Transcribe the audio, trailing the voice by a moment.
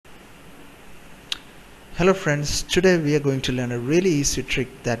Hello friends, today we are going to learn a really easy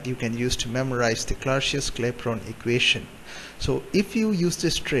trick that you can use to memorize the Clausius Clapeyron equation. So if you use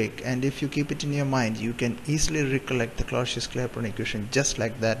this trick and if you keep it in your mind, you can easily recollect the Clausius Clapeyron equation just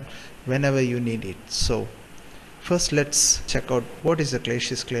like that whenever you need it. So first let's check out what is the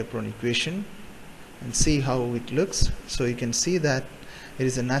Clausius Clapeyron equation and see how it looks. So you can see that it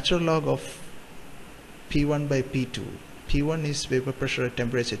is a natural log of P1 by P2. P1 is vapor pressure at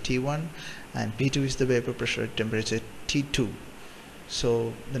temperature T1 and P2 is the vapor pressure at temperature T2.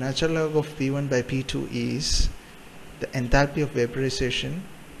 So the natural log of P1 by P2 is the enthalpy of vaporization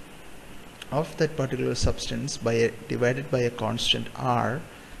of that particular substance divided by a constant R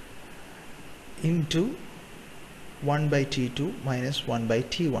into 1 by T2 minus 1 by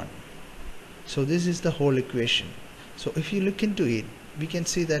T1. So this is the whole equation. So if you look into it, we can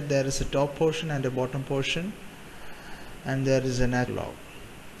see that there is a top portion and a bottom portion, and there is a natural log.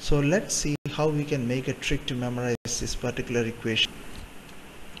 So let's see how we can make a trick to memorize this particular equation.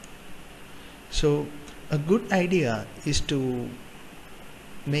 So a good idea is to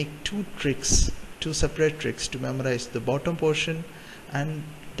make two separate tricks to memorize the bottom portion and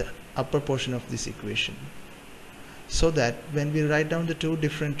the upper portion of this equation, so that when we write down the two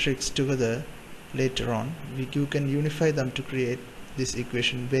different tricks together later on, you can unify them to create this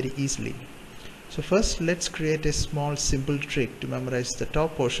equation very easily. So first let's create a small simple trick to memorize the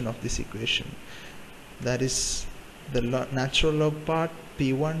top portion of this equation. That is the natural log part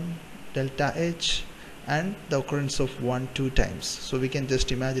P1 delta H and the occurrence of 1 2 times. So we can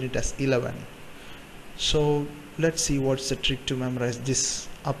just imagine it as 11. So let's see what's the trick to memorize this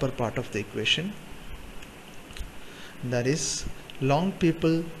upper part of the equation. That is, long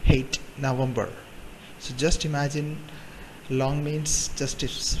people hate November. So just imagine, long means just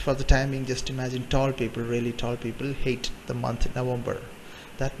for the timing, just imagine tall people, really tall people hate the month November.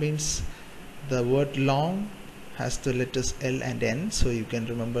 That means the word long has the letters L and N, so you can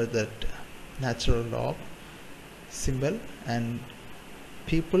remember that natural log symbol, and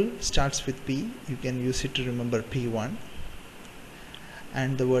people starts with P, you can use it to remember P1,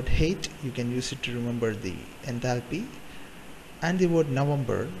 and the word hate, you can use it to remember the enthalpy, and the word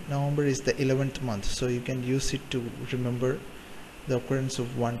November is the 11th month, so you can use it to remember the occurrence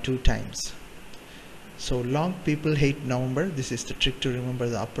of 1 2 times. So long people hate November, this is the trick to remember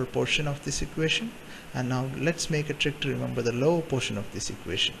the upper portion of this equation. And now let's make a trick to remember the lower portion of this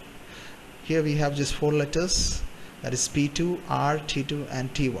equation. Here we have just 4 letters, that is P2, R, T2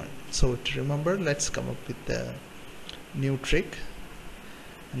 and T1. So to remember, let's come up with the new trick,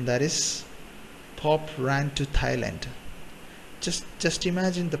 and that is Pop ran to Thailand. Just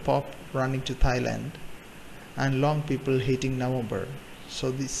imagine the pop running to Thailand and long people hating November.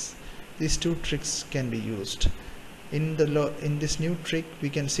 So these two tricks can be used. In this new trick, we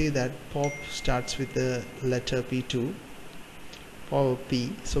can see that pop starts with the letter P2 or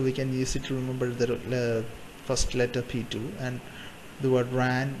P, so we can use it to remember the first letter P2, and the word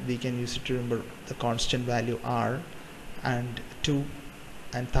ran, we can use it to remember the constant value R, and 2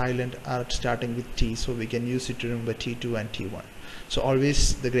 and Thailand are starting with T, so we can use it to remember T2 and T1. So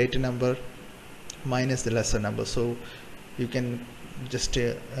always the greater number minus the lesser number, so you can just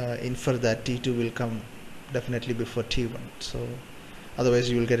infer that T2 will come definitely before T1, so otherwise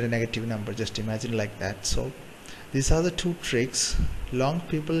you will get a negative number, just imagine like that. So these are the two tricks, long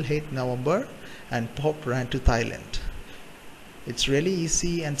people hate November and pop ran to Thailand. It's really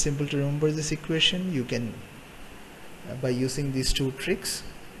easy and simple to remember this equation. You can by using these two tricks.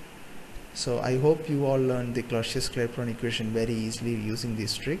 So I hope you all learned the Clausius Clapeyron equation very easily using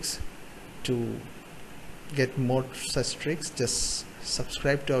these tricks. To get more such tricks, just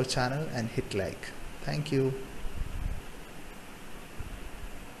subscribe to our channel and hit like. Thank you.